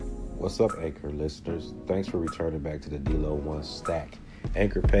What's up, Anchor listeners? Thanks for returning back to the D-Lo One Stack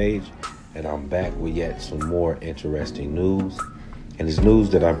Anchor page, and I'm back with yet some more interesting news. And this news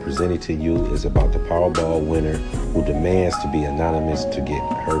that I'm presenting to you is about the Powerball winner who demands to be anonymous to get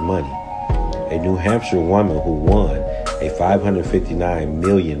her money. A New Hampshire woman who won a $559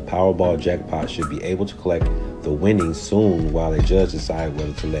 million Powerball jackpot should be able to collect the winnings soon while a judge decides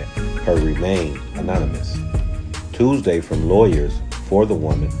whether to let her remain anonymous. Tuesday, from lawyers for the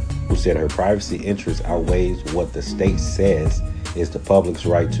woman, who said her privacy interest outweighs what the state says is the public's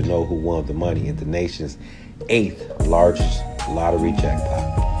right to know who won the money in the nation's eighth largest lottery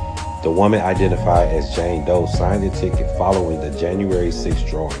jackpot. The woman, identified as Jane Doe, signed the ticket following the January 6th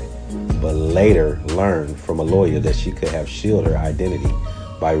drawing, but later learned from a lawyer that she could have shielded her identity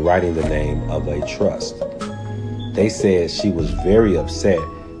by writing the name of a trust. They said she was very upset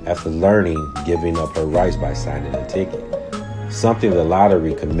after learning giving up her rights by signing the ticket. Something the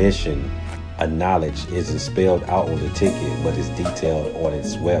Lottery Commission acknowledged isn't spelled out on the ticket, but is detailed on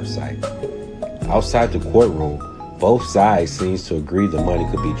its website. Outside the courtroom, both sides seems to agree the money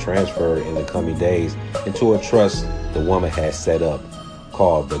could be transferred in the coming days into a trust the woman has set up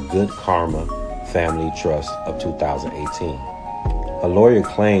called the Good Karma Family Trust of 2018. A lawyer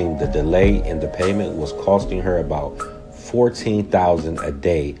claimed the delay in the payment was costing her about $14,000 a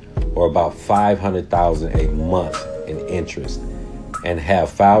day, or about $500,000 a month in interest, and have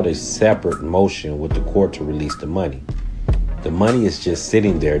filed a separate motion with the court to release the money. The money is just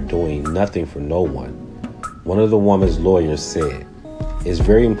sitting there doing nothing for no one. One of the woman's lawyers said, "It's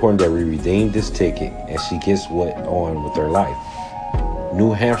very important that we redeem this ticket and she gets on with her life."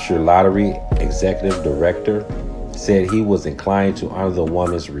 New Hampshire Lottery Executive Director said he was inclined to honor the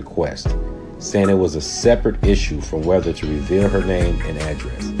woman's request, saying it was a separate issue from whether to reveal her name and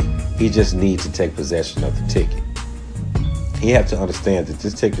address. He just needs to take possession of the ticket. He had to understand that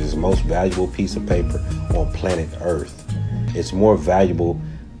this ticket is the most valuable piece of paper on planet Earth. It's more valuable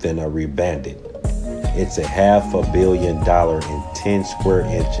than a rebandit. It's a $500 million in 10 square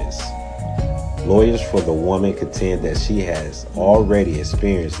inches. Lawyers for the woman contend that she has already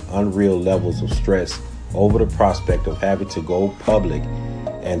experienced unreal levels of stress over the prospect of having to go public,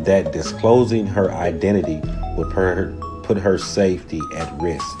 and that disclosing her identity would put her safety at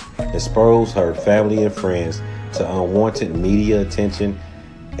risk, expose her family and friends to unwanted media attention,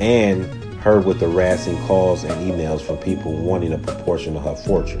 and her with harassing calls and emails from people wanting a proportion of her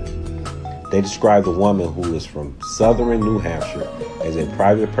fortune. They describe the woman, who is from southern New Hampshire, as a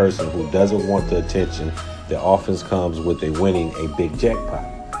private person who doesn't want the attention that often comes with winning a big jackpot.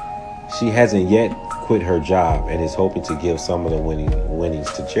 She hasn't yet quit her job and is hoping to give some of the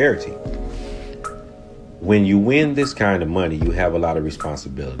winnings to charity. When you win this kind of money, you have a lot of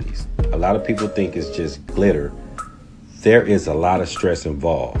responsibilities. A lot of people think it's just glitter. There is a lot of stress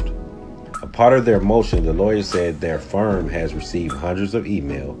involved. A part of their motion, the lawyer said their firm has received hundreds of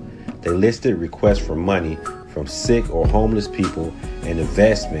emails. They listed requests for money from sick or homeless people and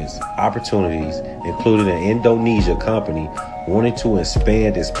investments opportunities, including an Indonesia company wanting to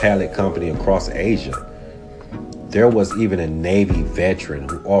expand its pallet company across Asia. There was even a Navy veteran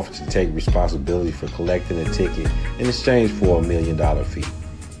who offered to take responsibility for collecting a ticket in exchange for $1 million fee.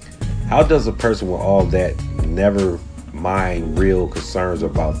 How does a person with all that never mind real concerns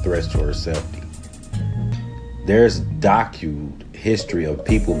about threats to her safety? There's history of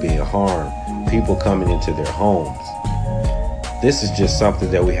people being harmed, people coming into their homes. This is just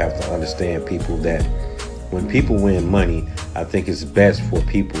something that we have to understand, people, that when people win money, I think it's best for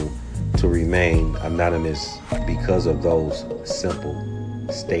people to remain anonymous because of those simple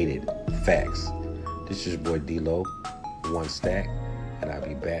stated facts. This is your boy D-Lo, One Stack, and I'll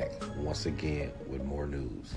be back once again with more news.